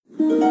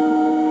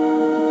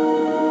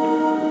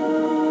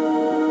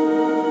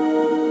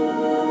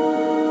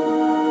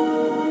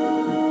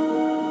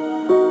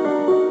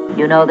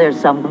know there's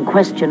some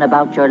question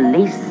about your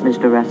lease,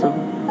 Mr. Russell?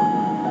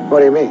 What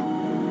do you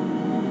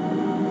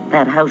mean?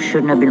 That house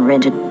shouldn't have been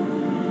rented.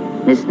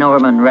 Miss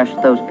Norman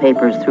rushed those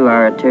papers through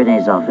our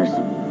attorney's office.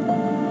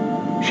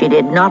 She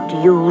did not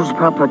use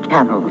proper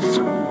channels.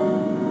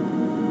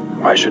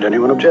 Why should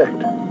anyone object?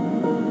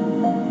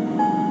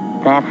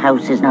 That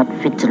house is not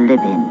fit to live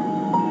in.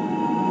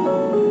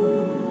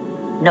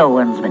 No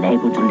one's been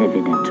able to live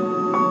in it.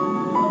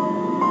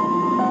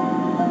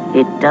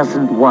 It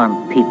doesn't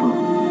want people.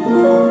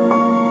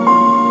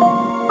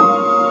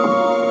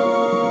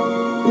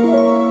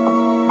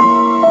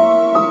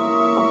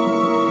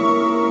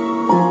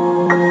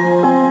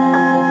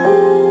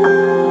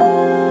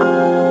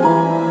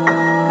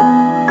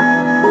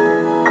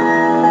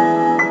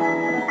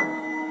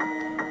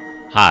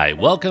 Hi,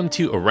 welcome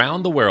to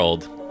Around the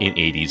World in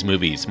 80s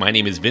Movies. My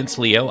name is Vince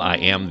Leo. I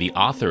am the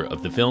author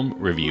of the film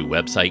review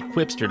website,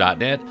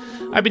 Quipster.net.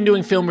 I've been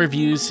doing film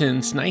reviews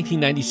since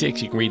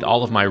 1996. You can read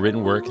all of my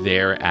written work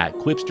there at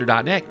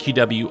Quipster.net,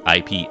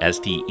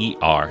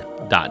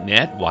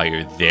 QWIPSTER.net. While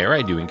you're there,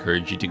 I do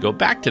encourage you to go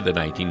back to the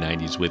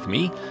 1990s with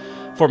me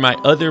for my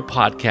other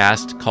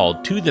podcast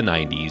called To the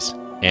 90s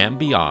and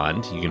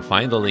Beyond. You can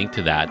find the link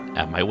to that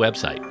at my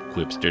website,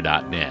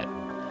 Quipster.net.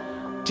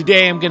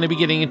 Today I'm going to be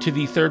getting into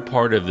the third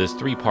part of this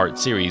three-part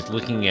series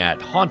looking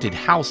at haunted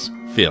house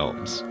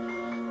films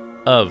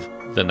of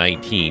the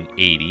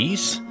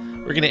 1980s.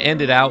 We're going to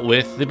end it out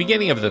with the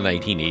beginning of the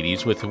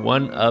 1980s with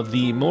one of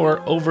the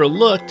more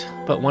overlooked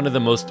but one of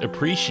the most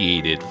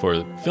appreciated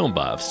for film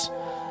buffs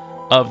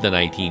of the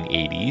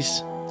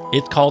 1980s.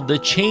 It's called The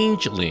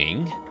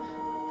Changeling,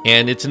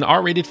 and it's an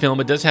R-rated film.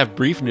 It does have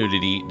brief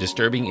nudity,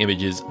 disturbing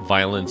images,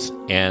 violence,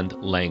 and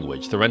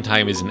language. The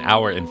runtime is 1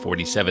 hour and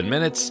 47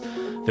 minutes.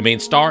 The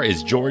main star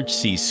is George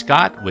C.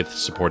 Scott, with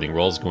supporting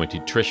roles going to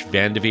Trish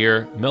Van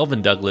Devere,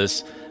 Melvin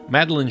Douglas,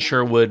 Madeline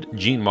Sherwood,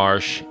 Gene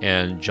Marsh,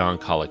 and John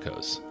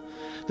Colicos.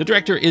 The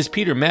director is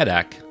Peter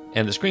Medak,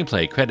 and the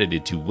screenplay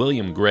credited to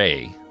William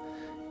Gray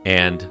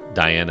and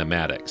Diana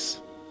Maddox.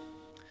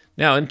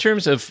 Now, in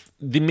terms of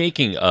the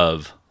making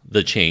of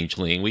The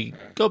Changeling, we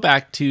go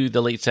back to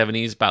the late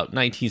 70s, about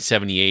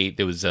 1978.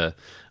 There was a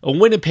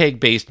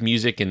Winnipeg-based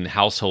music and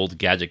household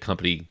gadget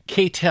company,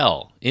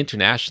 K-tel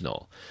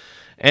International.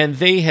 And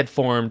they had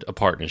formed a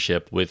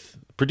partnership with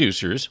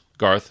producers,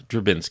 Garth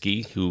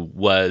Drabinsky, who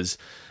was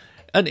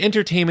an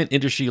entertainment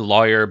industry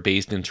lawyer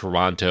based in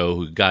Toronto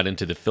who got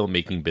into the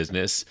filmmaking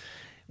business,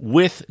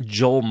 with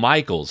Joel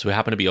Michaels, who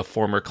happened to be a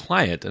former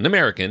client, an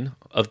American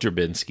of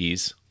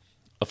Drabinsky's,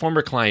 a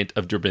former client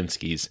of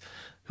Drabinsky's,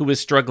 who was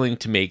struggling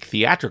to make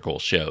theatrical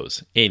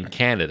shows in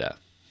Canada.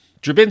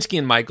 Drabinsky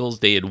and Michaels,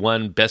 they had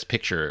won Best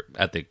Picture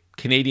at the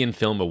Canadian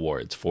Film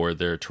Awards for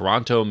their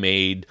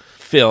Toronto-made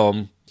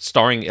film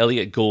starring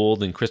Elliot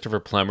Gould and Christopher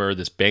Plummer,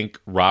 this bank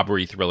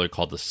robbery thriller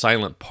called The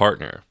Silent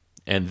Partner.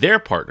 And their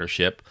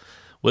partnership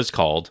was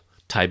called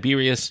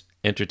Tiberius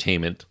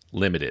Entertainment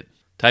Limited.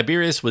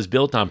 Tiberius was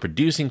built on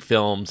producing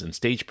films and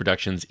stage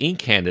productions in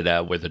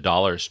Canada, where the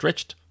dollar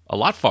stretched a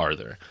lot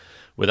farther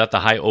without the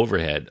high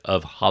overhead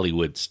of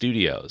Hollywood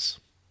studios.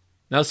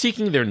 Now,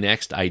 seeking their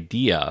next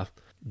idea,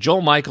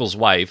 Joel Michaels'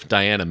 wife,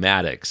 Diana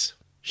Maddox,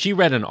 she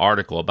read an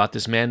article about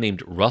this man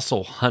named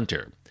Russell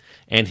Hunter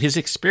and his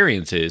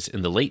experiences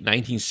in the late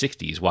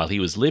 1960s while he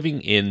was living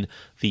in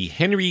the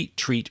Henry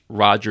Treat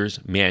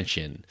Rogers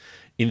Mansion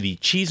in the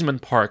Cheeseman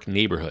Park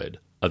neighborhood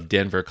of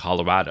Denver,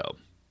 Colorado.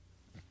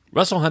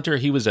 Russell Hunter,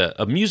 he was a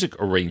music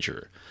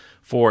arranger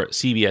for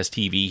CBS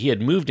TV. He had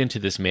moved into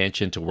this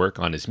mansion to work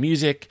on his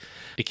music.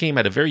 It came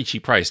at a very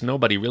cheap price.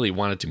 Nobody really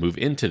wanted to move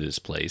into this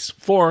place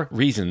for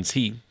reasons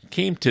he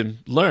came to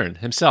learn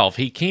himself.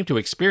 He came to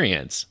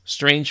experience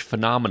strange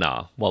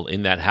phenomena while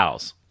in that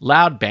house.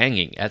 Loud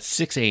banging at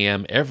 6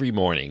 a.m. every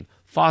morning,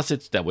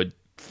 faucets that would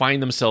find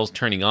themselves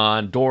turning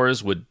on,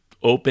 doors would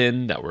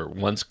open that were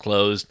once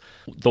closed.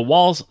 The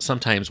walls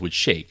sometimes would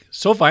shake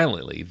so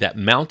violently that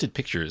mounted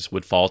pictures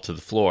would fall to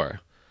the floor.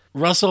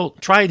 Russell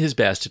tried his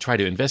best to try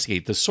to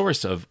investigate the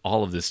source of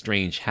all of this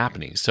strange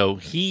happening. So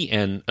he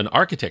and an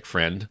architect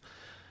friend,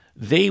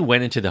 they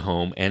went into the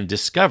home and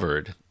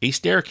discovered a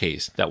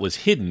staircase that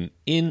was hidden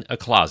in a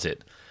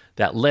closet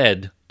that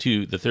led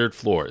to the third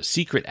floor,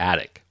 secret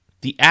attic.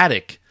 The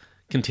attic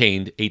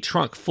contained a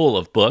trunk full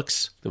of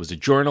books. There was a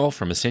journal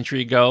from a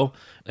century ago,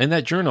 and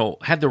that journal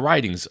had the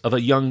writings of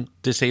a young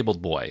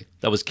disabled boy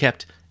that was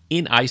kept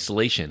in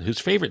isolation, whose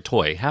favorite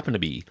toy happened to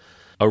be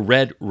a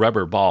red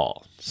rubber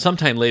ball.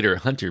 Sometime later,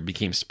 Hunter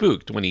became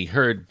spooked when he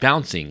heard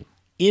bouncing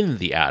in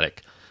the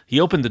attic. He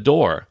opened the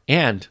door,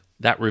 and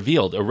that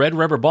revealed a red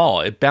rubber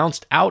ball. It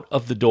bounced out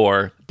of the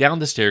door, down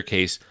the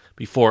staircase,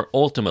 before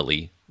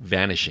ultimately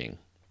vanishing.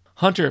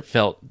 Hunter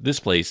felt this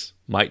place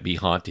might be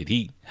haunted.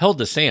 He held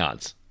a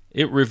seance.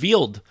 It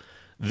revealed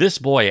this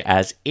boy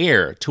as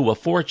heir to a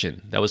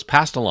fortune that was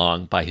passed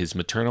along by his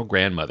maternal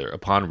grandmother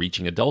upon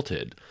reaching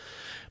adulthood.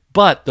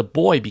 But the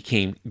boy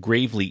became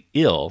gravely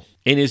ill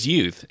in his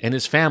youth, and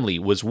his family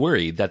was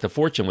worried that the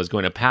fortune was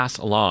going to pass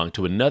along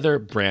to another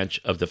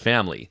branch of the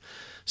family.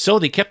 So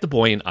they kept the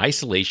boy in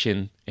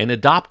isolation and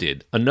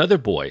adopted another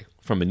boy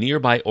from a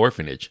nearby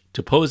orphanage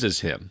to pose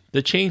as him,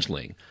 the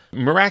Changeling,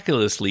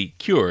 miraculously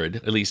cured,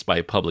 at least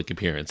by public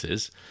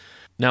appearances.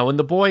 Now, when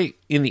the boy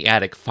in the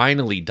attic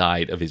finally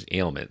died of his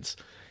ailments,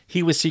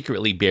 he was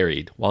secretly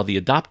buried while the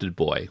adopted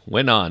boy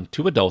went on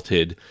to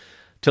adulthood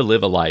to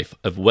live a life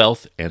of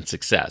wealth and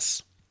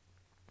success.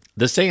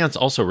 The seance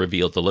also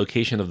revealed the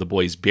location of the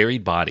boy's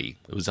buried body.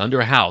 It was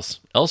under a house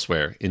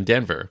elsewhere in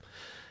Denver.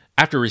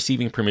 After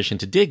receiving permission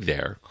to dig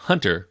there,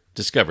 Hunter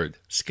discovered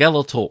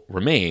skeletal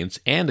remains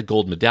and a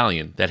gold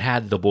medallion that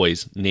had the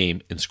boy's name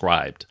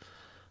inscribed.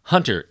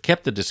 Hunter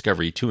kept the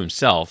discovery to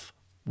himself,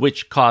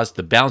 which caused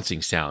the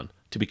bouncing sound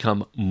to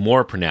become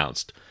more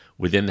pronounced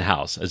within the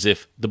house, as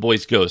if the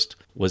boy's ghost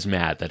was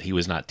mad that he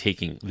was not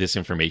taking this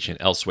information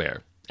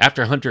elsewhere.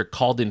 After Hunter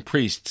called in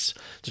priests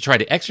to try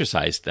to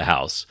exorcise the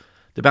house,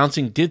 the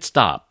bouncing did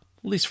stop,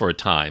 at least for a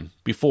time,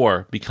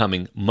 before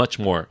becoming much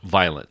more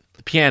violent.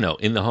 The piano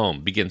in the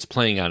home begins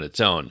playing on its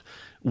own.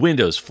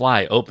 Windows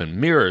fly open,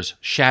 mirrors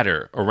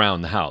shatter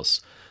around the house.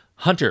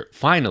 Hunter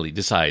finally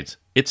decides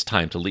it's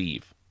time to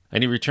leave,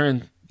 and he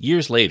returned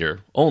years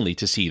later only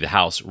to see the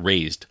house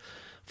razed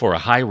for a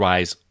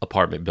high-rise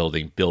apartment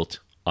building built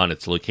on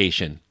its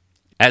location.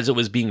 As it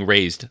was being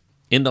razed,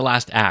 in the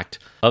last act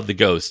of The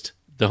Ghost,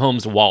 the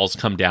home's walls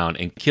come down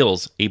and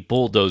kills a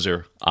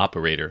bulldozer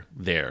operator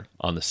there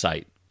on the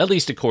site, at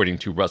least according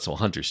to Russell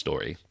Hunter's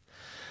story.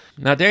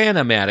 Now,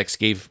 Diana Maddox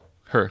gave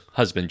her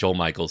husband, Joel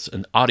Michaels,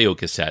 an audio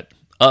cassette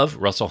of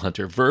Russell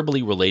Hunter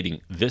verbally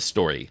relating this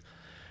story.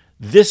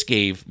 This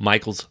gave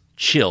Michaels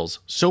chills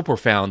so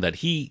profound that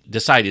he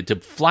decided to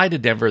fly to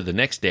Denver the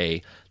next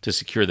day to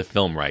secure the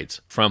film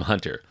rights from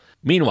Hunter.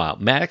 Meanwhile,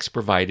 Maddox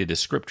provided a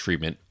script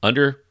treatment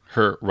under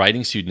her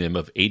writing pseudonym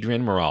of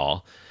Adrienne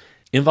Morale,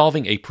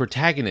 involving a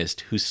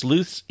protagonist who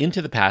sleuths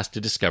into the past to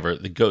discover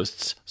the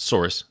ghost's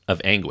source of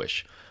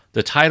anguish.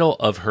 The title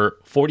of her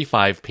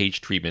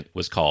 45-page treatment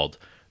was called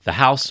The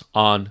House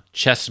on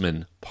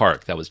Chessman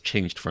Park. That was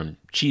changed from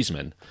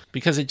Cheeseman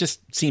because it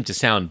just seemed to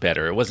sound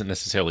better. It wasn't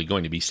necessarily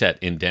going to be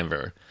set in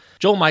Denver.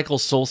 Joel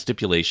Michaels' sole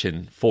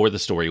stipulation for the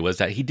story was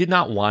that he did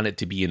not want it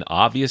to be an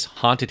obvious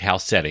haunted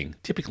house setting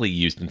typically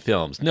used in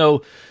films.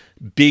 No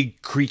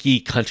big, creaky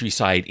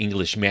countryside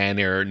English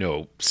manor,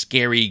 no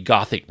scary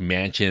Gothic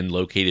mansion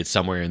located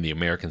somewhere in the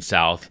American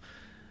South.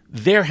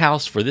 Their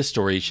house for this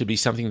story should be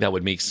something that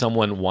would make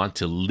someone want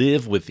to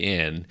live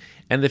within,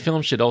 and the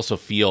film should also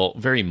feel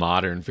very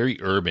modern, very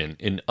urban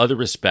in other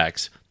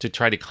respects to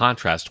try to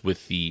contrast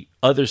with the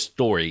other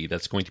story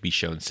that's going to be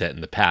shown set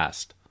in the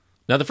past.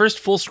 Now, the first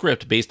full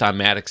script based on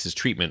Maddox's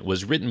treatment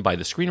was written by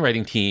the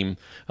screenwriting team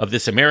of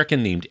this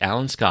American named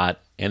Alan Scott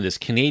and this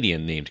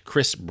Canadian named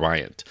Chris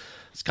Bryant.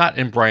 Scott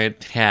and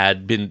Bryant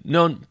had been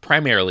known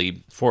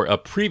primarily for a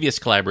previous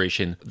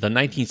collaboration, the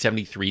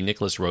 1973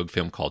 Nicholas Roeg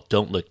film called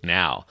Don't Look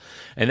Now,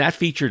 and that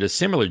featured a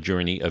similar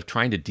journey of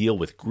trying to deal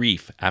with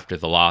grief after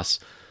the loss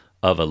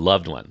of a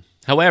loved one.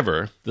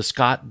 However, the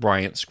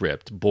Scott-Bryant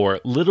script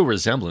bore little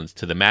resemblance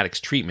to the Maddox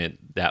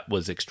treatment that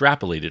was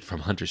extrapolated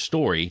from Hunter's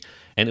story,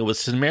 and it was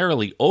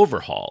summarily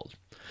overhauled.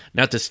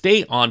 Now, to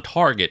stay on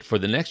target for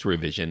the next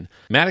revision,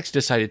 Maddox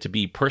decided to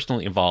be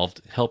personally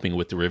involved helping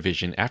with the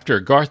revision after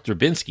Garth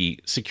Drabinsky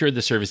secured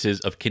the services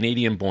of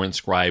Canadian-born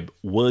scribe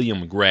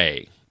William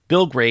Gray.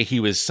 Bill Gray, he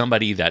was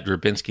somebody that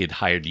Drabinsky had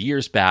hired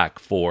years back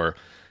for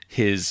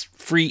his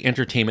free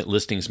entertainment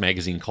listings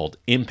magazine called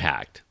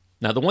Impact.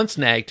 Now, the one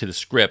snag to the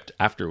script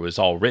after it was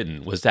all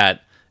written was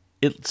that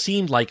it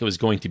seemed like it was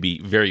going to be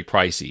very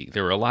pricey.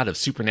 There were a lot of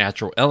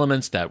supernatural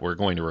elements that were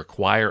going to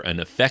require an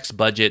effects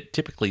budget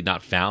typically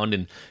not found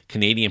in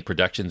Canadian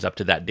productions up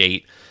to that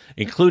date,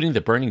 including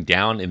the burning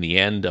down in the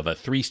end of a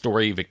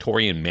 3-story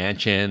Victorian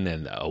mansion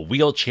and a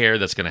wheelchair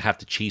that's going to have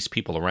to chase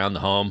people around the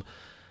home.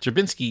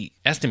 Drabinsky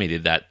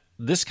estimated that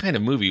this kind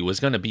of movie was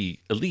going to be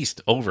at least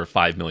over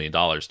 $5 million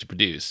to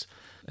produce.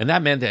 And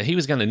that meant that he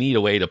was going to need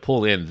a way to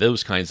pull in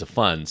those kinds of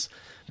funds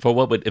for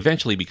what would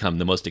eventually become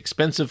the most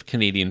expensive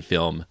Canadian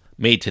film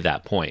made to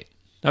that point.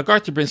 Now,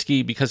 Garth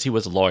Drabinsky, because he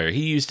was a lawyer,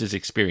 he used his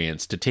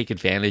experience to take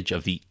advantage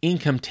of the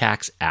Income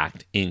Tax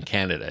Act in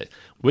Canada,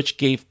 which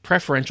gave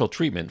preferential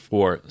treatment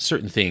for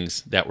certain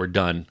things that were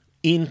done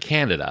in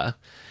Canada,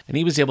 and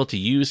he was able to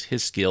use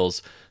his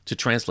skills to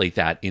translate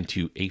that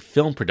into a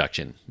film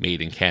production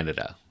made in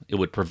Canada. It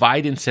would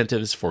provide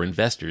incentives for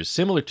investors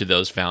similar to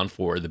those found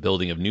for the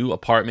building of new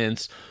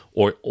apartments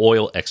or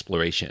oil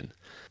exploration.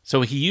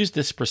 So he used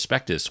this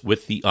prospectus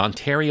with the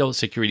Ontario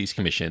Securities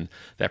Commission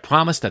that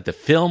promised that the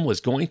film was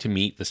going to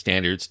meet the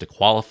standards to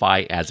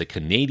qualify as a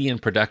Canadian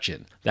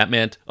production. That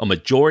meant a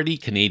majority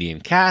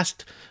Canadian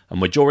cast, a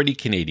majority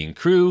Canadian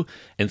crew,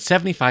 and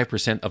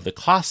 75% of the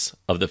costs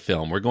of the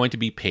film were going to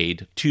be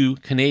paid to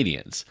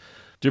Canadians.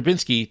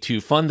 Drabinsky, to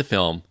fund the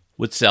film,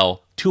 would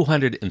sell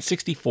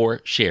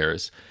 264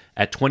 shares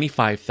at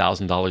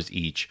 $25,000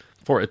 each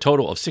for a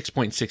total of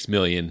 $6.6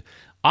 million,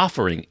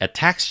 offering a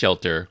tax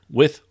shelter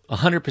with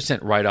 100%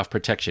 write-off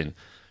protection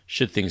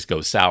should things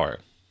go sour.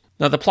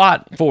 Now, the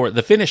plot for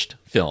the finished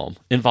film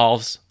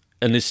involves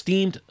an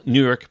esteemed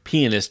New York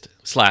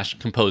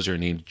pianist/composer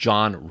named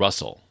John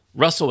Russell.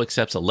 Russell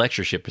accepts a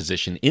lectureship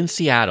position in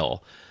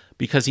Seattle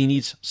because he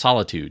needs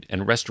solitude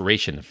and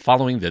restoration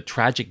following the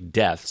tragic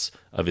deaths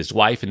of his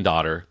wife and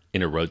daughter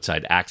in a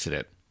roadside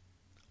accident.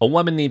 A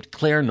woman named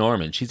Claire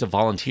Norman, she's a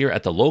volunteer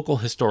at the local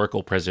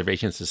Historical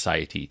Preservation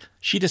Society.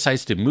 She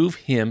decides to move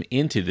him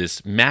into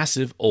this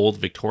massive old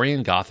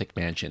Victorian Gothic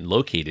mansion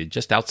located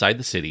just outside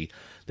the city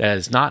that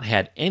has not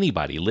had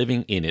anybody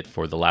living in it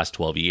for the last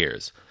 12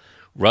 years.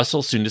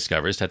 Russell soon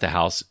discovers that the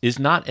house is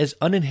not as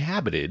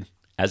uninhabited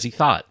as he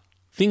thought.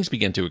 Things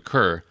begin to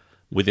occur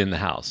within the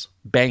house.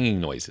 Banging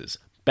noises,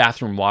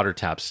 bathroom water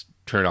taps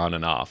turn on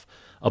and off,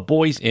 a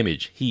boy's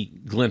image he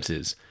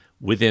glimpses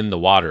within the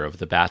water of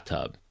the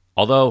bathtub.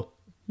 Although,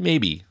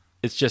 maybe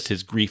it's just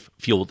his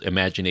grief-fueled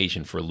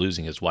imagination for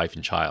losing his wife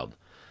and child.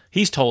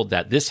 He's told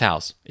that this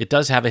house, it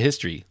does have a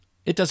history.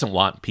 It doesn't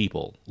want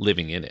people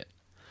living in it.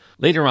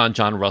 Later on,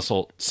 John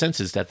Russell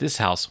senses that this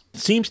house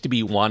seems to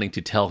be wanting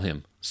to tell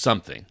him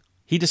something.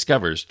 He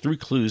discovers, through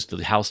clues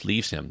the house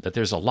leaves him, that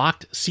there's a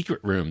locked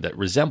secret room that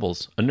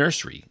resembles a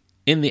nursery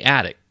in the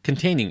attic,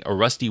 containing a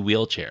rusty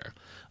wheelchair,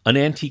 an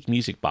antique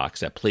music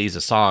box that plays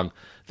a song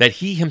that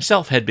he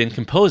himself had been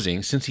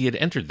composing since he had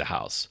entered the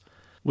house.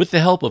 With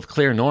the help of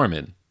Claire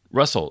Norman,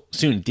 Russell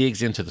soon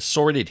digs into the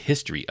sordid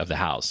history of the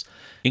house,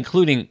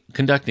 including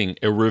conducting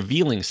a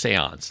revealing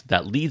seance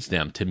that leads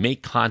them to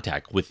make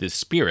contact with this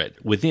spirit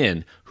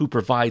within who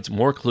provides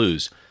more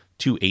clues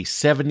to a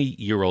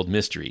 70-year-old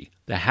mystery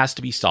that has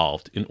to be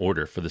solved in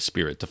order for the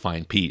spirit to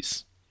find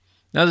peace.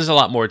 Now, there's a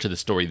lot more to the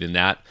story than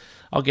that.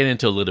 I'll get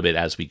into a little bit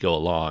as we go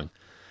along.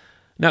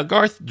 Now,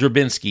 Garth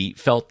Drabinsky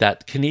felt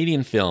that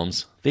Canadian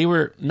films, they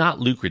were not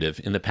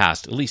lucrative in the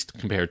past, at least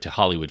compared to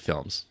Hollywood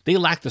films. They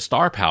lacked the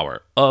star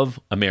power of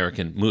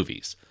American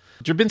movies.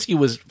 Drabinsky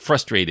was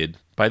frustrated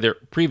by their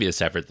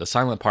previous effort, The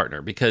Silent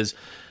Partner, because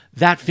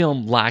that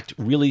film lacked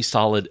really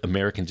solid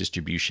American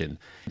distribution.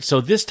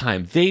 So this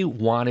time, they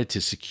wanted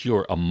to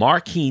secure a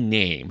marquee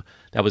name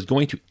that was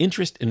going to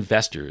interest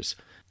investors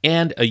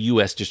and a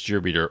U.S.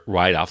 distributor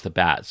right off the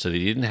bat, so they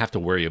didn't have to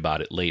worry about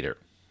it later.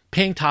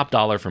 Paying top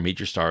dollar for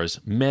major stars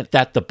meant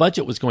that the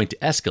budget was going to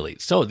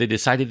escalate, so they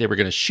decided they were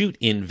going to shoot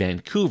in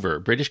Vancouver,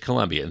 British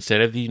Columbia,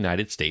 instead of the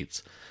United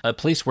States, a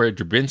place where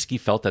Drabinsky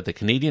felt that the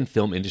Canadian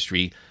film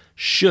industry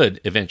should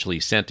eventually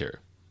center.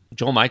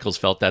 Joel Michaels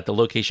felt that the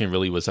location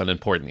really was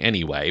unimportant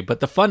anyway,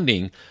 but the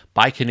funding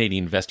by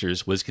Canadian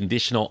investors was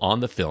conditional on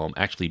the film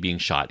actually being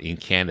shot in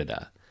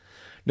Canada.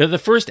 Now, the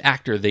first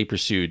actor they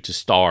pursued to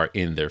star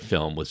in their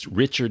film was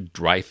Richard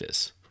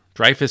Dreyfuss.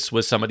 Dreyfuss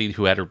was somebody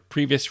who had a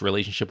previous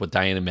relationship with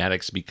Diana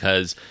Maddox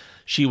because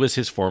she was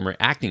his former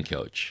acting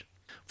coach.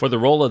 For the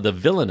role of the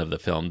villain of the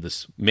film,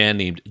 this man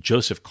named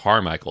Joseph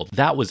Carmichael,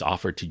 that was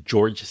offered to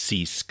George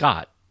C.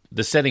 Scott.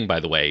 The setting, by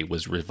the way,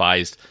 was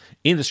revised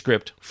in the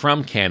script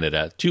from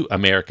Canada to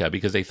America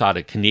because they thought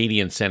a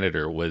Canadian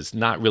senator was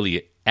not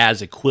really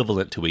as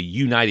equivalent to a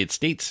United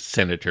States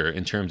senator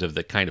in terms of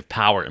the kind of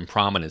power and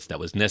prominence that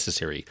was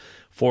necessary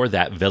for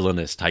that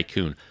villainous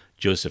tycoon,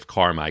 Joseph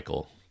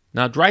Carmichael.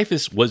 Now,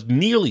 Dreyfuss was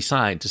nearly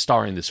signed to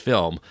star in this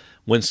film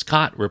when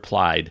Scott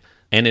replied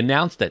and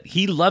announced that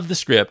he loved the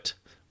script,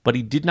 but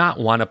he did not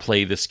want to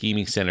play the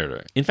scheming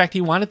senator. In fact,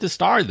 he wanted to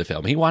star in the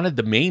film. He wanted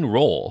the main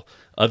role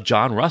of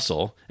John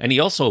Russell, and he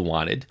also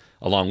wanted,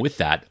 along with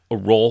that, a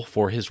role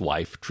for his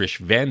wife, Trish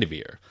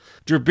Vanderveer.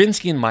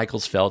 Drabinsky and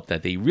Michaels felt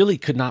that they really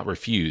could not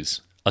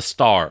refuse a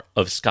star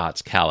of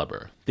Scott's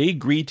caliber. They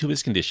agreed to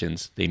his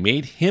conditions, they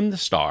made him the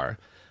star,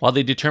 while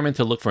they determined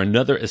to look for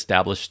another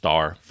established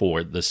star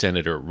for the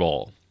senator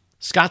role.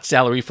 Scott's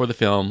salary for the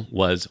film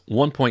was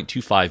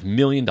 $1.25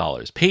 million,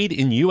 paid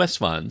in U.S.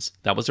 funds.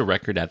 That was a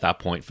record at that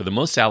point for the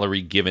most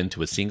salary given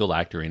to a single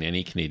actor in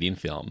any Canadian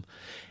film.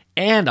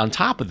 And on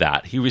top of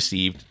that, he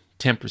received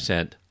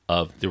 10%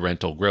 of the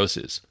rental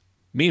grosses.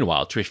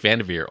 Meanwhile, Trish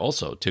Vanderveer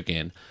also took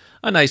in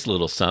a nice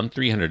little sum,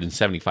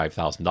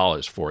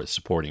 $375,000 for a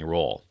supporting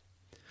role.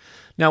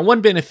 Now,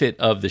 one benefit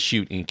of the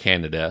shoot in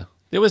Canada,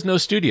 there was no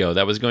studio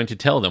that was going to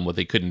tell them what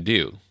they couldn't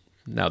do.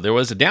 Now, there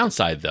was a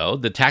downside, though.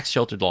 The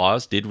tax-sheltered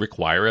laws did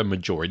require a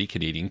majority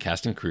Canadian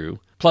cast and crew,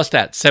 plus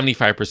that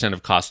 75%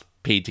 of costs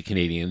paid to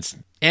Canadians,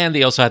 and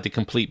they also had to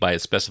complete by a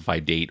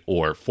specified date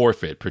or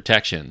forfeit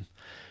protection.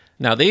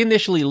 Now, they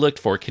initially looked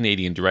for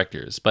Canadian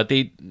directors, but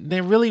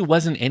there really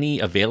wasn't any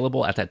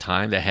available at that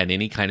time that had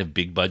any kind of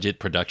big-budget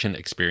production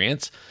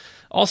experience.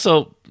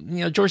 Also,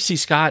 George C.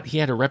 Scott, he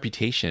had a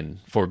reputation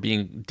for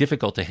being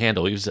difficult to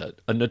handle. He was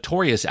a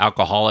notorious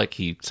alcoholic.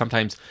 He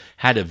sometimes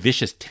had a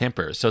vicious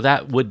temper. So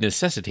that would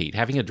necessitate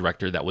having a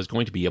director that was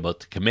going to be able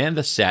to command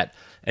the set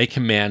and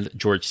command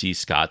George C.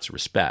 Scott's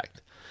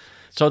respect.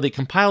 So they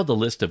compiled a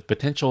list of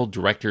potential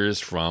directors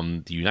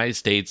from the United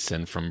States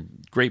and from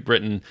Great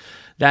Britain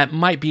that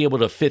might be able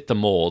to fit the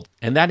mold,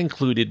 and that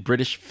included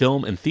British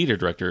film and theater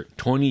director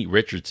Tony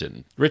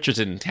Richardson.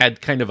 Richardson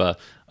had kind of a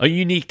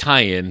unique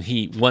tie-in.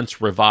 He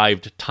once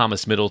revived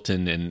Thomas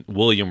Middleton and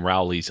William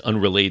Rowley's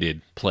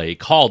unrelated play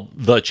called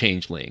The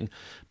Changeling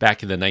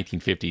back in the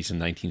 1950s and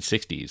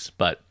 1960s,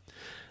 but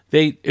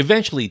they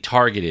eventually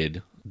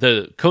targeted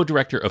the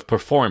co-director of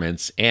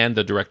performance and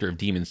the director of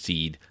Demon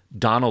Seed,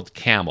 Donald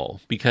Cammell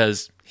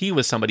because he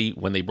was somebody,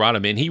 when they brought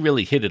him in, he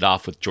really hit it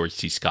off with George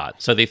C. Scott.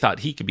 So they thought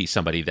he could be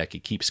somebody that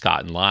could keep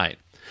Scott in line.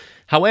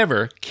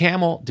 However,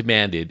 Cammell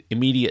demanded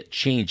immediate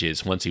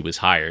changes once he was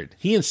hired.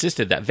 He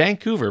insisted that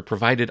Vancouver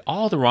provided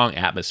all the wrong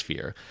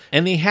atmosphere,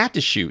 and they had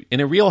to shoot in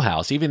a real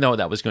house, even though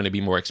that was going to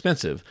be more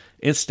expensive,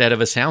 instead of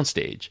a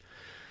soundstage.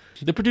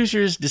 The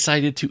producers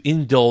decided to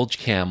indulge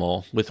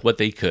Cammell with what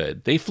they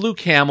could. They flew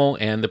Cammell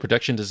and the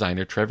production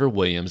designer Trevor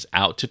Williams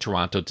out to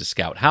Toronto to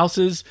scout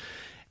houses,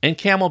 and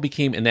Cammell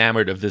became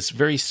enamored of this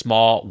very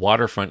small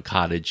waterfront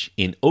cottage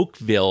in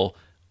Oakville,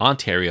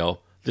 Ontario,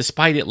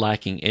 despite it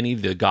lacking any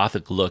of the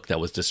Gothic look that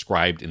was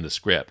described in the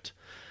script.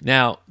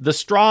 Now, the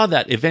straw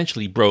that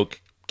eventually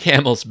broke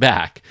Cammell's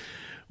back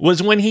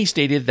was when he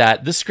stated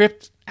that the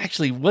script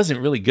actually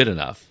wasn't really good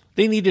enough.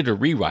 They needed a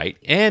rewrite,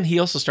 and he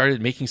also started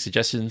making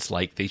suggestions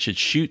like they should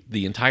shoot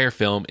the entire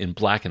film in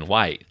black and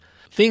white.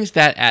 Things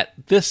that at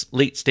this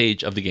late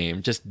stage of the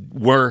game just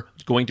were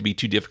going to be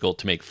too difficult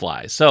to make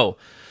fly. So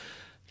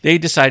they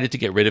decided to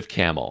get rid of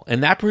Cammell,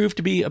 and that proved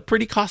to be a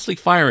pretty costly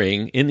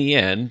firing in the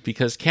end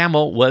because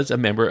Cammell was a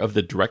member of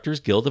the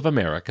Directors Guild of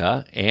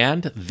America,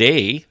 and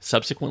they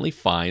subsequently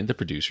fined the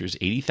producers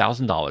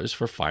 $80,000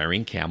 for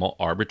firing Cammell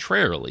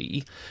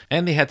arbitrarily,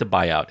 and they had to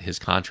buy out his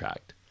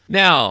contract.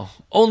 Now,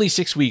 only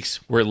 6 weeks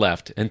were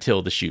left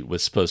until the shoot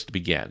was supposed to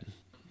begin.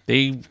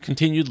 They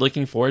continued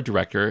looking for a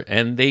director,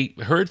 and they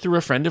heard through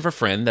a friend of a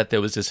friend that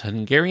there was this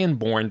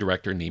Hungarian-born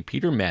director named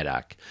Peter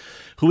Medak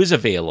who was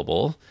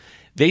available.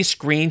 They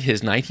screened his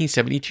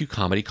 1972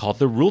 comedy called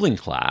The Ruling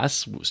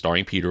Class,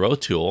 starring Peter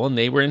O'Toole, and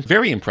they were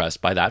very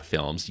impressed by that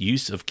film's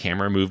use of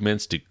camera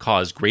movements to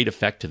cause great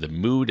effect to the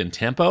mood and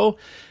tempo,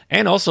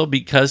 and also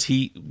because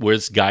he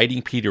was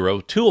guiding Peter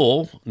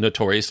O'Toole,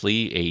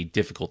 notoriously a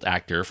difficult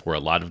actor for a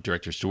lot of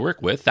directors to work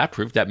with. That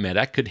proved that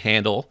Medak could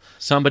handle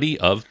somebody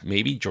of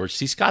maybe George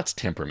C. Scott's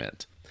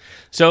temperament.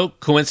 So,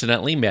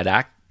 coincidentally,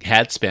 Medak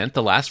had spent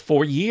the last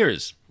 4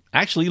 years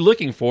actually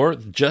looking for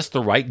just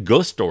the right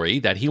ghost story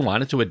that he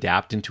wanted to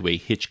adapt into a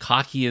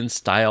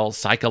Hitchcockian-style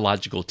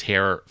psychological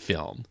terror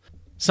film.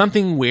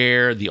 Something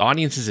where the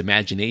audience's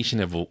imagination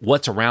of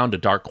what's around a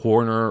dark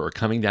corner or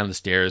coming down the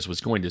stairs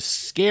was going to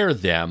scare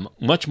them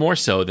much more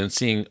so than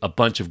seeing a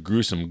bunch of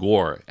gruesome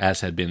gore,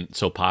 as had been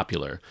so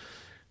popular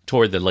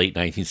toward the late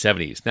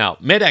 1970s. Now,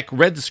 Medak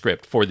read the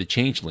script for The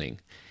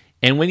Changeling,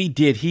 and when he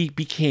did, he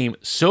became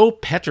so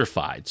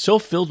petrified, so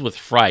filled with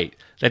fright,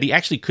 that he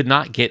actually could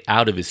not get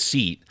out of his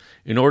seat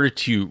in order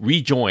to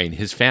rejoin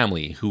his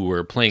family who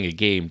were playing a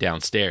game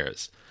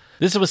downstairs.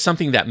 This was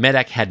something that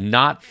Medak had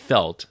not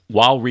felt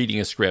while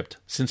reading a script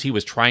since he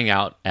was trying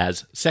out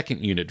as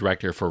second unit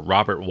director for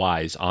Robert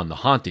Wise on The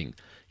Haunting.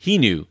 He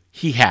knew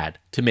he had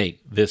to make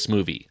this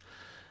movie.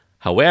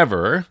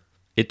 However,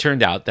 it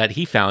turned out that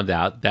he found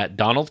out that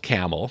Donald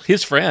Cammell,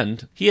 his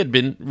friend, he had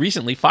been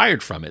recently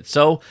fired from it.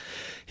 So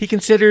he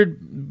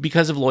considered,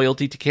 because of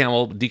loyalty to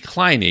Cammell,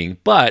 declining,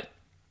 but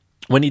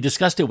when he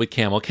discussed it with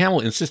Cammell,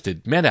 Cammell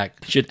insisted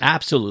Medak should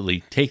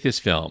absolutely take this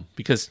film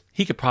because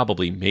he could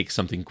probably make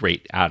something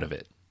great out of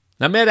it.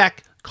 Now, Medak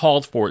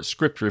called for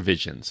script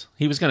revisions.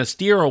 He was going to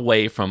steer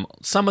away from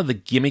some of the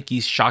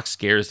gimmicky shock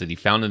scares that he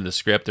found in the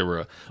script. There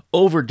were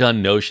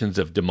overdone notions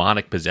of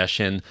demonic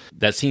possession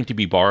that seemed to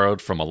be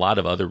borrowed from a lot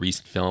of other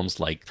recent films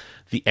like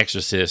The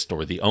Exorcist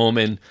or The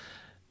Omen.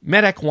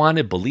 Medak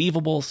wanted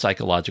believable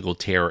psychological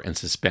terror and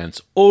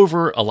suspense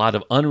over a lot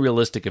of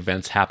unrealistic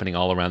events happening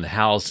all around the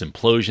house,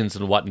 implosions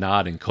and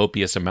whatnot, and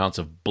copious amounts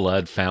of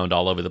blood found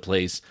all over the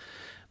place.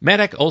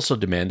 Medak also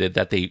demanded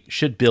that they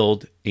should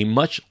build a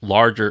much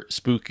larger,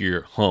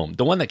 spookier home.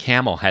 The one that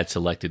Cammell had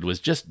selected was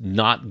just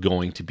not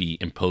going to be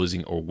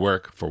imposing or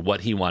work for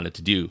what he wanted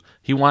to do.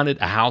 He wanted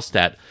a house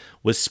that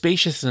was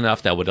spacious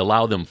enough that would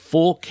allow them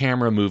full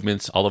camera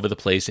movements all over the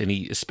place, and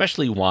he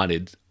especially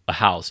wanted a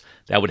house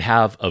that would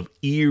have an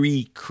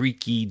eerie,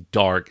 creaky,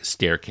 dark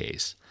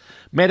staircase.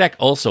 Medak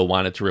also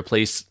wanted to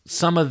replace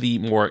some of the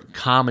more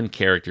common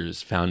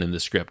characters found in the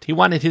script. He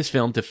wanted his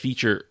film to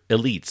feature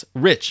elites,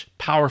 rich,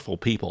 powerful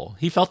people.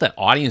 He felt that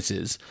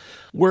audiences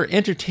were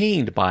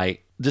entertained by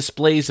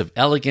displays of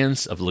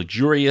elegance, of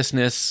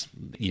luxuriousness.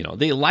 You know,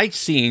 they liked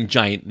seeing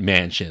giant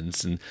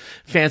mansions and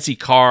fancy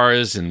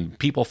cars and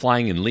people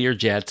flying in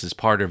Learjets as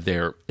part of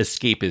their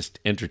escapist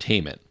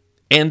entertainment.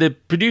 And the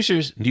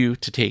producers knew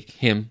to take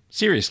him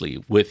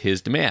seriously with his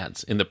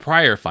demands. In the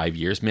prior 5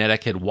 years,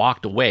 Medak had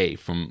walked away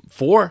from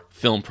 4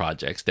 film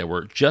projects that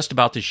were just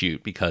about to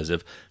shoot because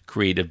of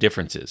creative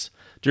differences.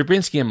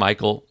 Drabinsky and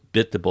Michael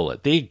bit the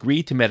bullet. They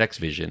agreed to Medak's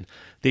vision.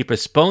 They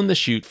postponed the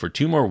shoot for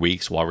 2 more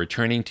weeks while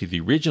returning to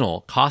the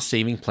original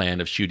cost-saving plan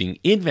of shooting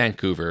in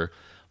Vancouver,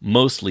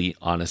 mostly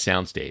on a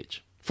soundstage.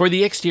 For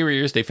the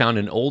exteriors, they found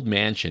an old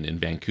mansion in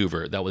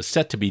Vancouver that was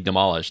set to be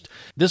demolished.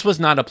 This was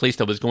not a place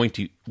that was going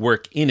to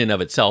work in and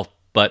of itself,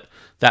 but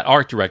that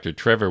art director,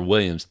 Trevor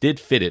Williams, did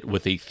fit it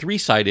with a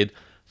 3-sided,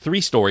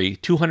 3-story,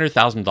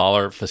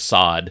 $200,000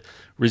 facade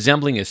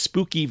resembling a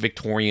spooky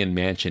Victorian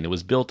mansion. It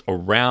was built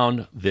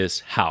around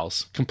this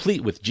house,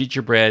 complete with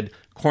gingerbread,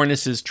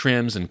 cornices,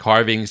 trims, and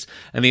carvings,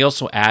 and they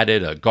also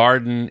added a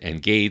garden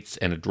and gates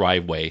and a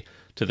driveway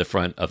to the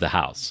front of the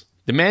house.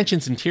 The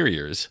mansion's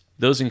interiors,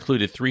 those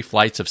included 3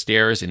 flights of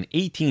stairs and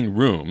 18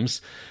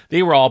 rooms.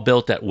 They were all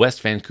built at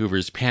West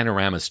Vancouver's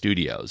Panorama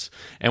Studios.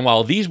 And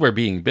while these were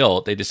being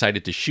built, they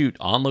decided to shoot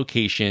on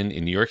location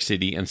in New York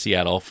City and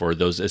Seattle for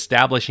those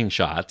establishing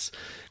shots,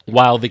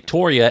 while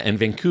Victoria and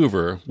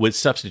Vancouver would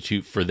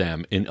substitute for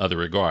them in other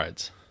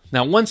regards.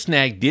 Now, one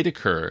snag did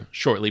occur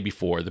shortly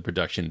before the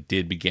production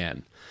did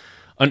begin.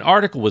 An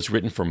article was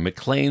written for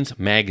Maclean's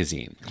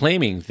magazine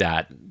claiming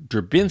that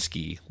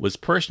Drabinsky was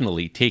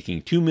personally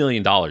taking $2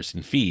 million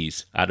in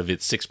fees out of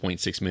its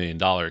 $6.6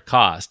 million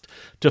cost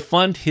to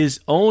fund his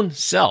own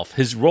self,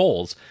 his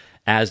roles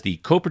as the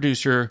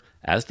co-producer,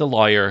 as the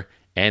lawyer,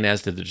 and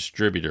as the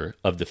distributor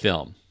of the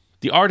film.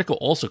 The article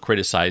also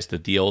criticized the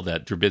deal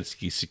that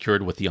Drabinsky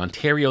secured with the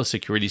Ontario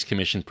Securities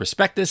Commission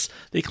prospectus.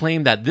 They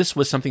claimed that this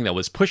was something that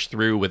was pushed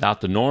through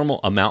without the normal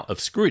amount of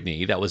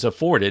scrutiny that was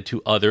afforded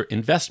to other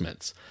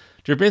investments.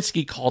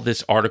 Drabinsky called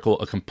this article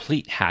a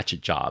complete hatchet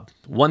job,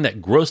 one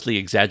that grossly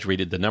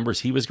exaggerated the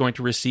numbers he was going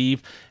to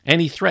receive, and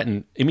he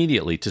threatened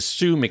immediately to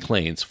sue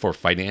Maclean's for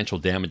financial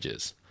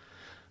damages.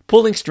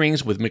 Pulling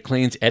strings with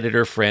Maclean's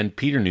editor friend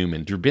Peter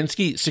Newman,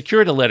 Drabinsky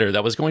secured a letter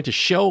that was going to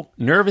show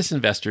nervous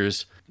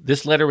investors.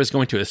 This letter was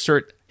going to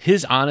assert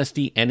his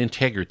honesty and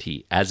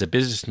integrity as a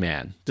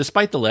businessman.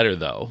 Despite the letter,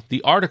 though,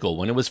 the article,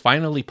 when it was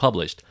finally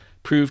published,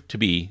 proved to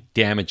be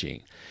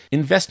damaging.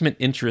 Investment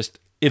interest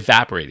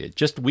evaporated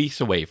just weeks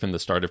away from the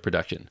start of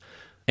production,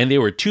 and they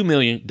were $2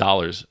 million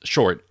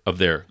short of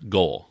their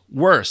goal.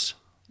 Worse,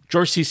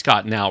 George C.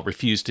 Scott now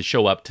refused to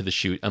show up to the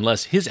shoot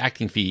unless his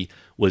acting fee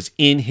was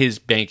in his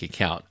bank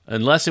account.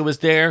 Unless it was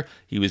there,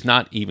 he was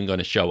not even going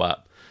to show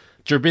up.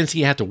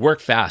 Drabinsky had to work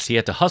fast. He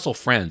had to hustle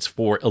friends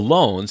for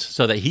loans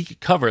so that he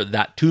could cover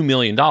that $2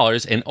 million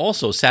and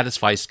also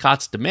satisfy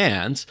Scott's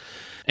demands.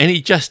 And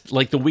he just,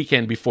 like the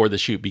weekend before the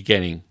shoot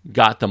beginning,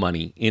 got the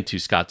money into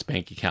Scott's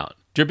bank account.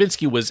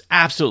 Drabinsky was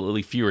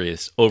absolutely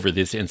furious over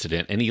this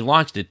incident, and he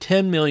launched a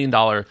 $10 million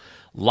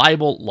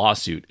libel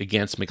lawsuit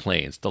against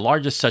Maclean's, the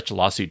largest such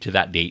lawsuit to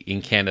that date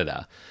in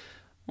Canada.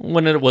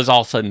 When it was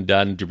all said and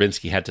done,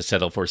 Drabinsky had to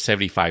settle for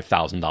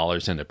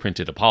 $75,000 and a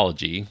printed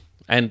apology.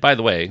 And by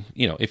the way,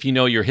 if you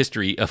know your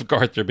history of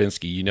Garth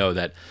Drabinsky, you know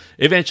that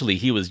eventually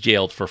he was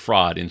jailed for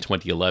fraud in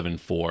 2011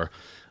 for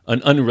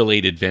an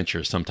unrelated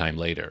venture sometime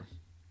later.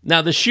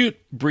 Now, the shoot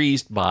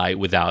breezed by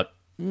without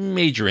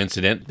major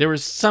incident. There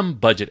was some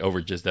budget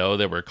overages, though,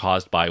 that were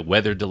caused by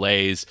weather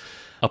delays,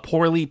 a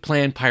poorly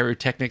planned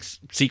pyrotechnics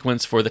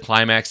sequence for the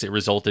climax that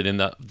resulted in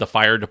the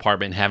fire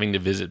department having to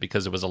visit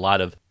because there was a lot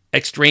of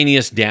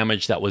extraneous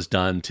damage that was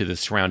done to the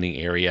surrounding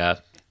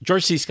area.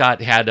 George C.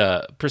 Scott had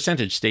a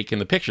percentage stake in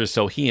the picture,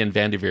 so he and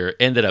Vanderveer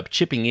ended up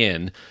chipping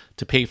in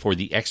to pay for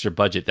the extra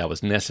budget that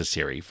was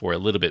necessary for a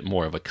little bit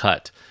more of a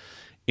cut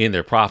in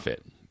their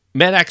profit.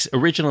 Maddox's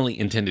originally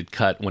intended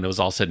cut, when it was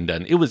all said and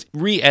done, it was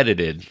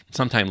re-edited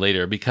sometime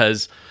later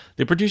because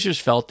the producers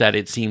felt that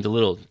it seemed a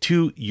little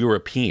too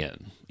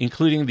European,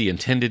 including the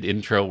intended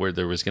intro where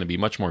there was going to be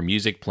much more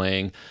music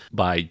playing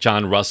by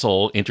John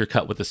Russell,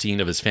 intercut with the scene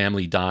of his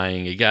family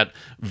dying. It got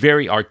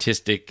very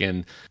artistic,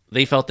 and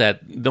they felt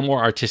that the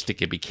more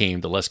artistic it became,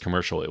 the less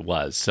commercial it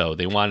was, so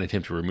they wanted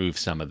him to remove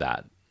some of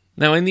that.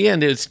 Now, in the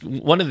end, it's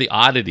one of the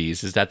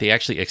oddities is that they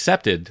actually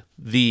accepted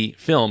the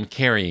film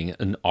carrying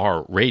an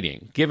R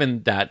rating,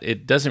 given that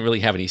it doesn't really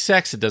have any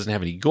sex, it doesn't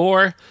have any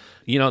gore.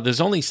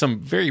 There's only some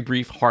very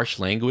brief, harsh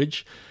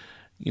language.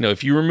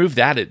 If you remove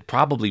that, it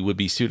probably would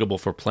be suitable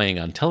for playing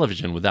on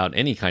television without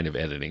any kind of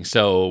editing.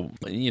 So,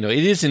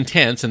 it is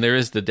intense, and there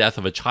is the death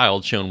of a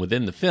child shown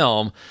within the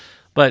film.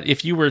 But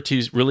if you were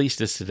to release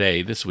this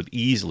today, this would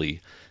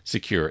easily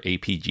secure a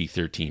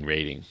PG-13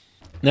 rating.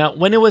 Now,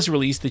 when it was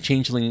released, The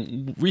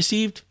Changeling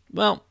received,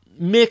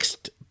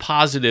 mixed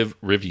positive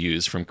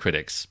reviews from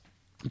critics.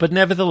 But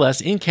nevertheless,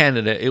 in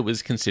Canada, it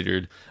was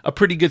considered a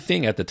pretty good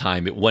thing at the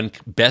time. It won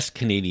Best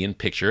Canadian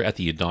Picture at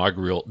the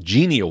inaugural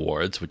Genie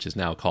Awards, which is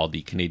now called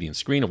the Canadian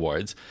Screen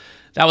Awards.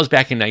 That was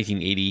back in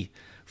 1980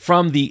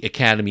 from the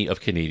Academy of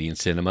Canadian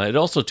Cinema. It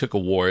also took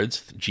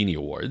awards, Genie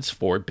Awards,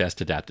 for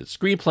Best Adapted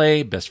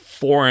Screenplay, Best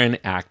Foreign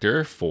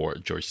Actor for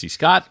George C.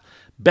 Scott,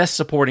 Best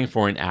Supporting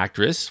Foreign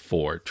Actress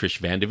for Trish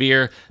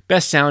Vanderveer,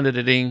 Best Sound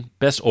Editing,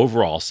 Best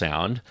Overall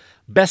Sound,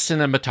 Best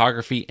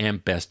Cinematography,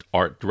 and Best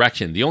Art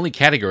Direction. The only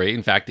category,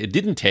 in fact, it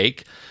didn't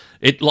take,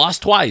 it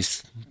lost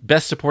twice.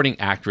 Best Supporting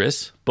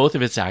Actress, both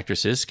of its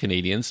actresses,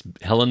 Canadians,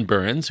 Helen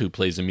Burns, who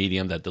plays a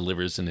medium that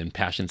delivers an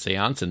impassioned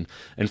seance, and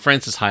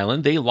Frances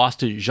Hyland, they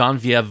lost to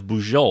Geneviève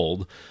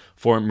Bujold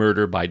for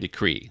Murder by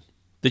Decree.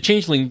 The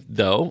Changeling,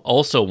 though,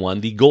 also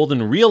won the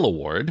Golden Reel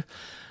Award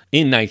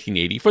in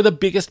 1980 for the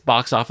biggest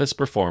box office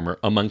performer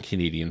among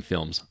Canadian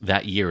films.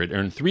 That year, it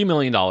earned $3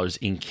 million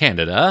in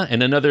Canada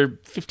and another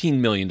 $15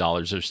 million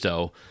or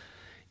so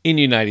in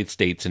the United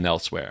States and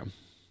elsewhere.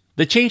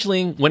 The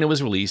Changeling, when it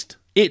was released,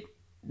 it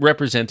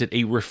represented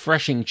a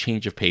refreshing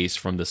change of pace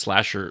from the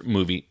slasher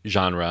movie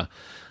genre.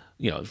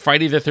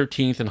 Friday the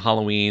 13th and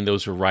Halloween,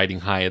 those were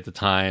riding high at the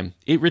time.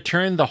 It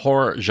returned the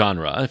horror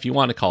genre, if you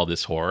want to call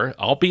this horror,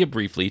 albeit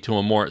briefly, to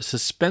a more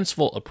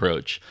suspenseful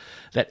approach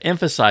that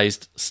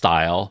emphasized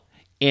style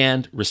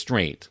and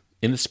restraint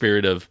in the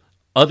spirit of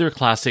other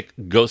classic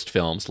ghost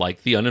films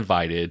like The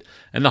Uninvited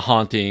and The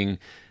Haunting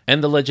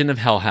and The Legend of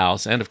Hell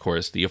House and, of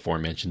course, the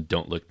aforementioned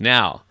Don't Look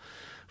Now.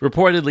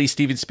 Reportedly,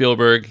 Steven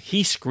Spielberg,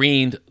 he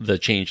screened The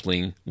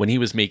Changeling when he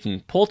was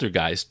making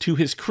Poltergeist to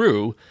his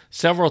crew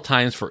several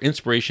times for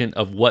inspiration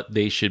of what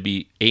they should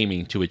be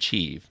aiming to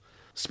achieve.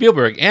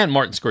 Spielberg and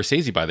Martin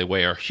Scorsese, by the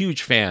way, are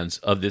huge fans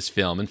of this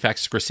film. In fact,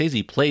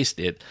 Scorsese placed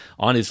it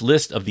on his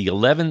list of the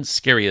 11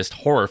 scariest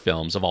horror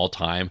films of all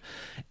time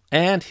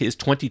and his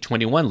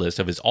 2021 list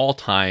of his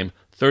all-time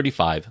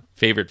 35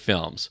 favorite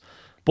films.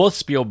 Both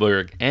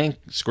Spielberg and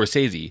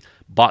Scorsese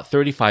bought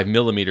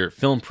 35mm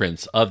film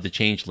prints of The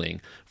Changeling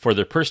for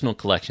their personal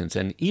collections,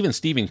 and even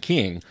Stephen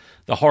King,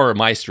 the horror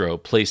maestro,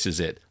 places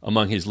it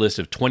among his list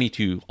of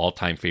 22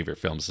 all-time favorite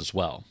films as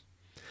well.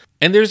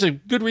 And there's a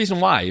good reason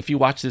why. If you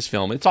watch this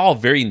film, it's all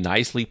very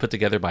nicely put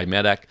together by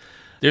Medak.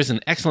 There's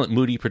an excellent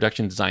moody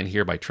production design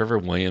here by Trevor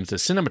Williams, the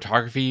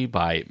cinematography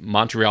by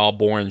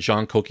Montreal-born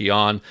Jean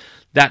Coquillon,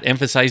 that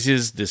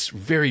emphasizes this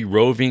very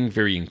roving,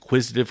 very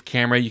inquisitive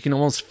camera. You can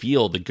almost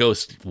feel the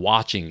ghost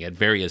watching at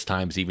various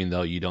times, even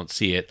though you don't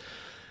see it.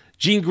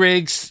 Gene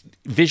Griggs'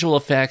 visual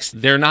effects,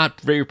 they're not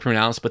very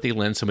pronounced, but they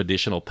lend some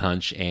additional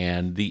punch.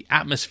 And the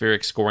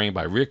atmospheric scoring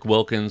by Rick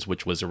Wilkins,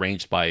 which was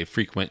arranged by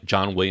frequent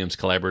John Williams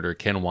collaborator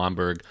Ken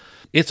Wamberg,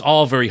 it's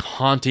all very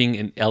haunting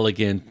and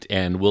elegant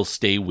and will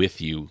stay with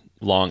you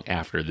long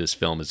after this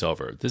film is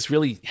over. This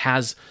really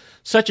has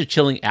such a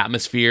chilling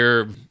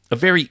atmosphere, a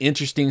very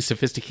interesting,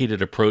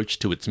 sophisticated approach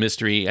to its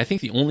mystery. I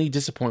think the only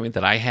disappointment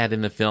that I had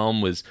in the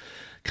film was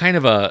kind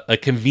of a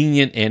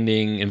convenient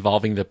ending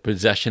involving the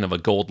possession of a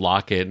gold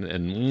locket,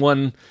 and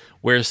one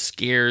where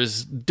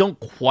scares don't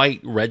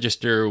quite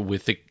register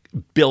with the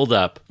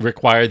build-up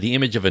required. The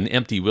image of an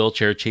empty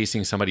wheelchair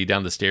chasing somebody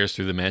down the stairs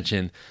through the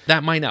mansion,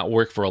 that might not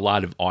work for a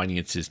lot of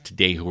audiences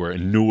today who are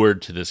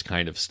inured to this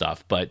kind of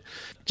stuff. But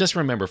just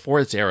remember, for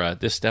its era,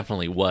 this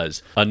definitely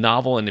was a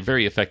novel and a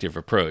very effective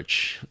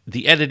approach.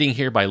 The editing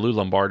here by Lou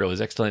Lombardo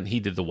is excellent. He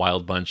did The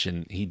Wild Bunch,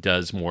 and he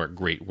does more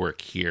great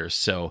work here.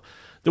 So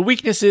the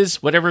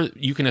weaknesses, whatever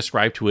you can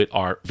ascribe to it,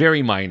 are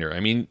very minor. I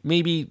mean,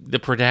 maybe the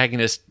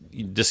protagonist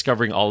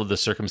discovering all of the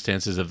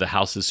circumstances of the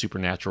house's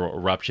supernatural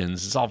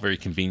eruptions is all very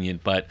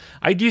convenient, but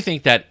I do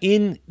think that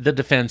in the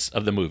defense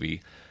of the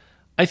movie,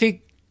 I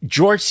think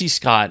George C.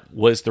 Scott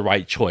was the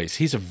right choice.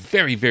 He's a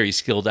very, very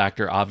skilled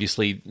actor,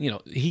 obviously.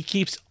 He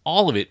keeps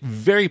all of it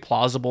very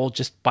plausible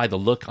just by the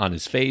look on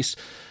his face,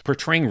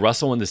 portraying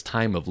Russell in this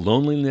time of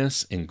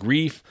loneliness and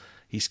grief.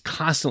 He's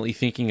constantly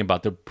thinking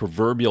about the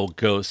proverbial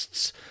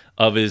ghosts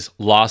of his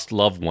lost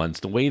loved ones.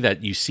 The way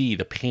that you see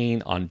the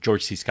pain on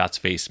George C. Scott's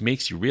face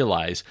makes you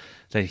realize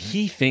that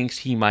he thinks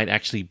he might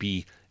actually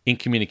be in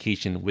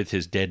communication with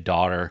his dead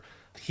daughter.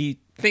 He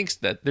thinks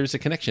that there's a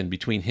connection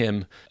between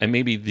him and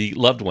maybe the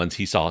loved ones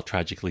he saw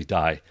tragically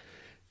die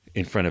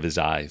in front of his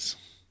eyes.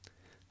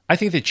 I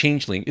think The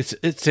Changeling,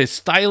 it's a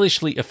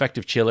stylishly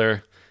effective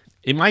chiller.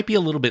 It might be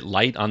a little bit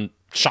light on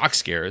shock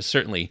scares,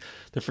 certainly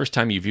the first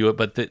time you view it,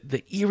 but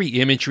the eerie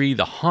imagery,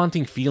 the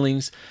haunting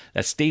feelings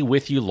that stay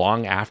with you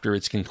long after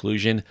its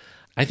conclusion,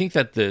 I think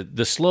that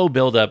the slow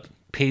buildup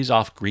pays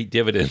off great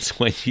dividends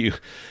when you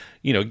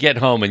get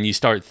home and you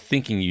start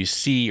thinking you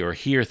see or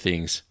hear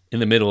things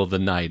in the middle of the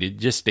night. It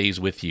just stays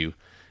with you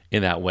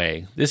in that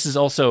way. This is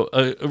also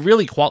a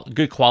really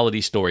good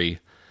quality story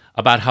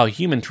about how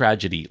human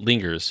tragedy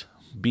lingers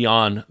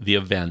beyond the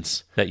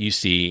events that you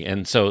see.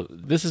 And so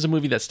this is a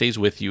movie that stays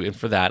with you. And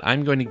for that,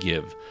 I'm going to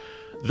give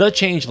The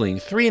Changeling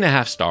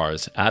 3.5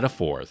 stars out of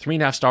 4.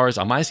 3.5 stars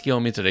on my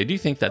scale means that I do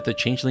think that The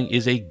Changeling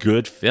is a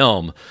good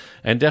film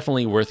and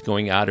definitely worth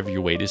going out of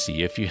your way to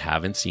see if you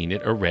haven't seen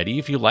it already.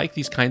 If you like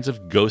these kinds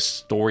of ghost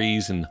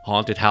stories and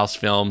haunted house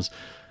films,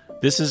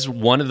 this is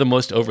one of the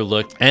most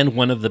overlooked and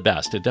one of the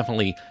best. It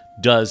definitely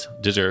does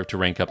deserve to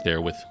rank up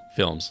there with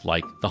films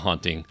like The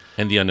Haunting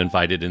and The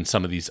Uninvited and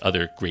some of these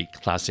other great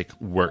classic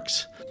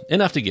works.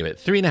 Enough to give it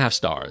 3.5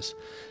 stars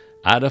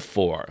out of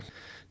 4.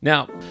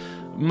 Now,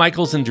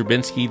 Michaels and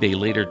Drabinsky, they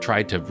later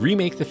tried to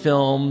remake the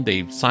film.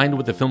 They signed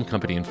with the film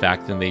company, in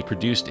fact, and they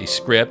produced a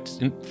script.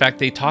 In fact,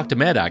 they talked to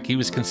Medak. He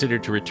was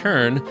considered to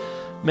return.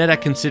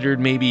 Medak considered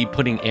maybe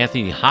putting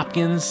Anthony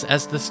Hopkins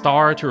as the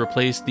star to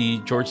replace the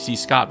George C.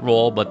 Scott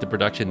role, but the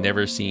production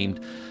never seemed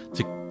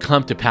to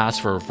come to pass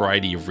for a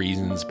variety of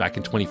reasons. Back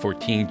in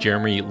 2014,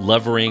 Jeremy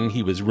Lovering,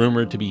 he was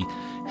rumored to be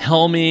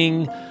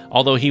helming,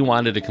 although he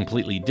wanted a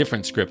completely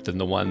different script than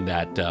the one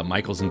that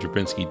Michaels and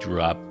Drabinsky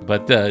drew up.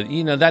 But,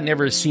 that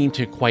never seemed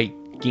to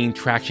quite gain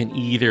traction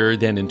either.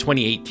 Then in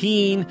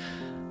 2018,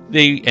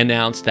 they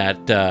announced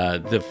that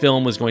the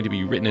film was going to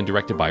be written and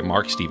directed by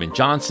Mark Steven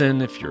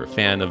Johnson. If you're a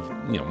fan of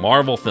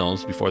Marvel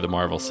films before the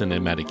Marvel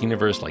Cinematic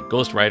Universe, like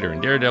Ghost Rider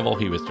and Daredevil,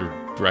 he was the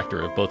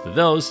director of both of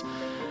those.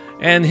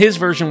 And his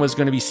version was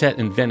going to be set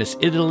in Venice,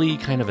 Italy,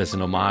 kind of as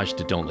an homage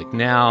to Don't Look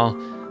Now.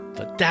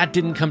 But that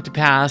didn't come to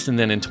pass. And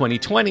then in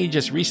 2020,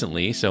 just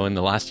recently, so in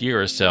the last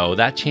year or so,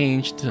 that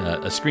changed.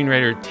 A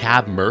screenwriter,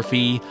 Tab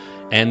Murphy,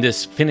 and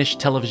this Finnish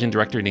television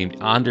director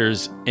named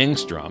Anders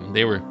Engström,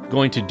 they were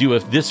going to do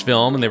this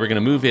film, and they were going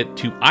to move it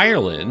to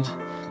Ireland,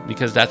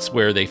 because that's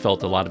where they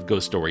felt a lot of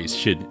ghost stories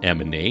should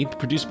emanate.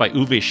 Produced by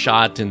Uwe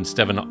Schott and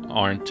Steven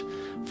Arndt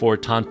for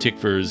Tom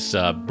Tykwer's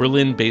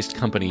Berlin-based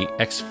company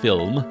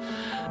X-Film.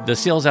 The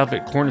sales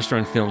outfit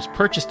Cornerstone Films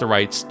purchased the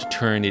rights to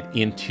turn it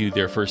into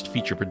their first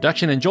feature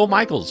production, and Joel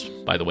Michaels,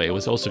 by the way,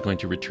 was also going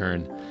to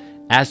return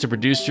as the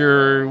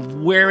producer.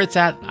 Where it's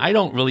at, I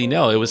don't really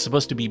know. It was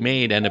supposed to be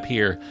made and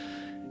appear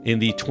in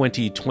the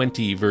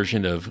 2020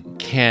 version of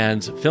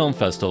Cannes Film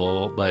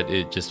Festival, but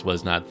it just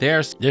was not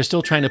there. They're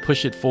still trying to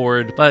push it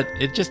forward, but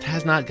it just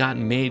has not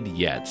gotten made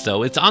yet.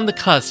 So it's on the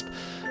cusp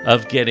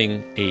of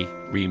getting a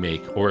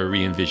remake or a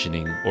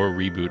re-envisioning or a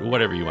reboot or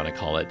whatever you want to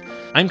call it.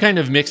 I'm kind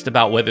of mixed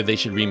about whether they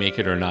should remake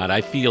it or not. I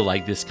feel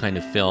like this kind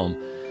of film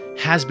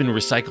has been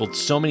recycled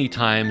so many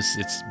times.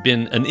 It's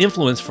been an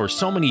influence for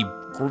so many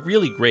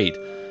really great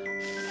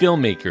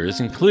filmmakers,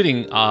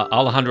 including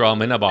Alejandro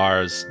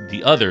Amenabar's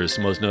The Others,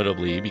 most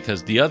notably,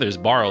 because The Others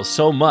borrows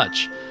so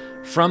much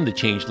from The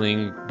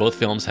Changeling. Both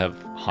films have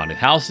haunted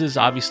houses,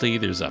 obviously.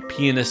 There's a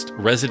pianist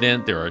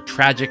resident. There are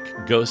tragic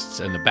ghosts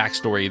and the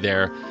backstory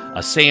there.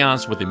 A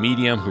seance with a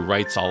medium who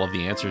writes all of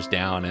the answers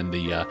down, and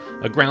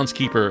a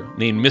groundskeeper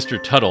named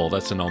Mr. Tuttle.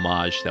 That's an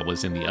homage that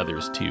was in The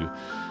Others to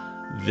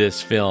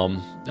this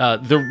film.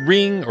 The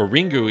Ring, or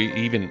Ringu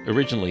even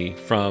originally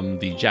from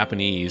the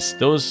Japanese,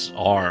 those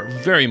are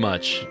very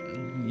much,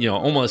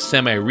 almost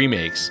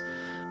semi-remakes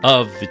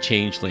of The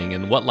Changeling.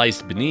 And What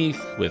Lies Beneath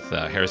with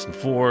Harrison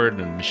Ford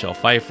and Michelle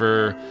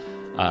Pfeiffer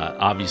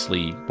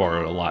obviously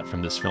borrowed a lot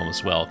from this film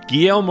as well.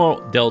 Guillermo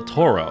del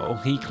Toro,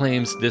 he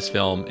claims this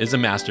film is a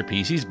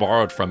masterpiece. He's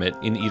borrowed from it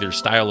in either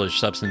style or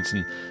substance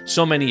in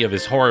so many of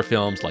his horror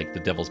films, like The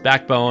Devil's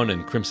Backbone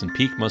and Crimson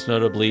Peak, most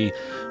notably,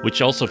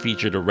 which also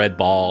featured a red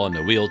ball and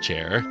a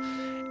wheelchair.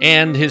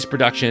 And his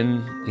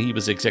production, he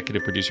was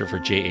executive producer for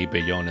J.A.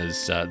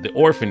 Bayona's The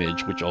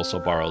Orphanage, which also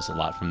borrows a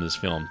lot from this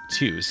film,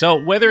 too. So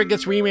whether it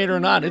gets remade or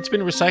not, it's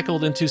been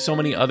recycled into so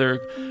many other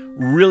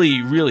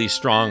really, really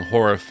strong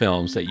horror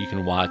films that you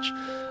can watch.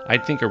 I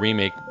think a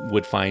remake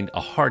would find a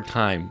hard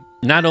time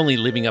not only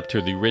living up to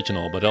the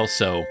original, but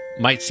also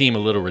might seem a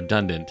little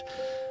redundant,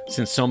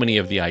 since so many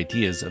of the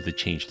ideas of The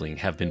Changeling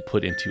have been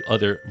put into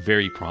other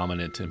very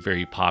prominent and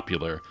very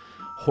popular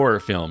horror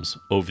films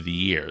over the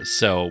years.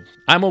 So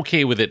I'm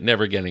okay with it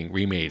never getting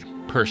remade,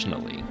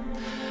 personally.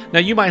 Now,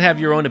 you might have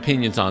your own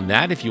opinions on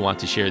that. If you want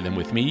to share them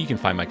with me, you can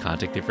find my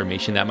contact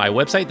information at my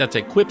website. That's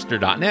at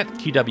quipster.net,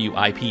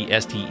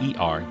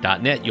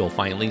 QWIPSTER.net. You'll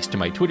find links to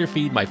my Twitter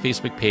feed, my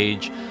Facebook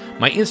page,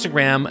 my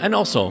Instagram, and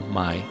also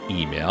my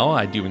email.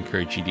 I do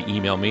encourage you to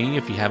email me.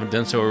 If you haven't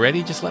done so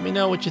already, just let me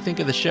know what you think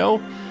of the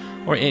show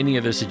or any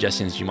other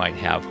suggestions you might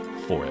have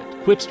for it.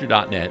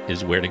 Quipster.net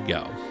is where to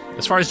go.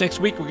 As far as next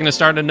week, we're going to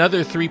start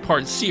another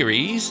 3-part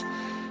series.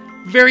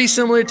 Very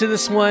similar to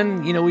this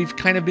one. We've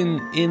kind of been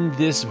in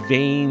this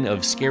vein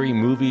of scary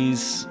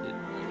movies.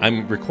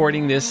 I'm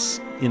recording this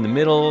in the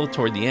middle,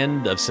 toward the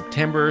end of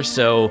September,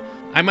 so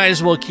I might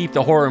as well keep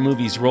the horror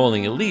movies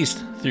rolling at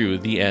least through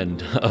the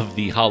end of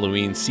the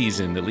Halloween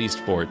season, at least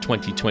for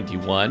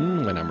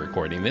 2021 when I'm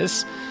recording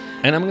this.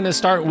 And I'm going to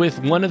start with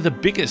one of the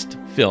biggest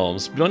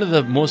films, one of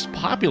the most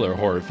popular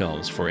horror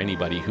films for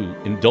anybody who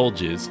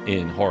indulges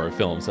in horror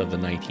films of the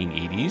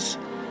 1980s.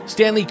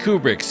 Stanley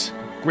Kubrick's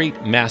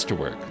great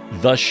masterwork,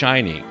 The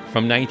Shining,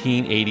 from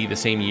 1980, the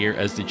same year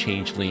as The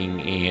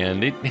Changeling,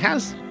 and it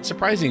has,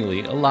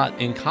 surprisingly, a lot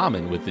in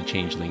common with The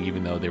Changeling,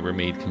 even though they were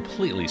made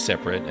completely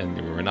separate and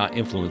they were not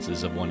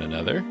influences of one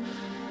another,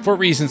 for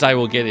reasons I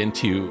will get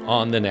into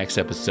on the next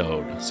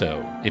episode.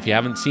 So if you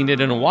haven't seen it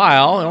in a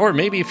while, or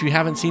maybe if you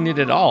haven't seen it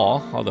at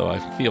all, although I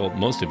feel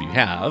most of you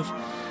have,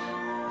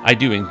 I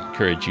do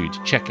encourage you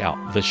to check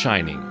out The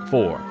Shining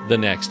for the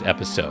next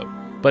episode.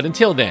 But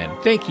until then,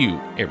 thank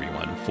you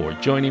everyone for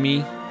joining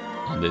me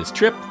on this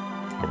trip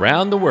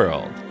around the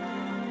world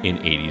in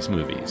 80s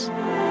movies.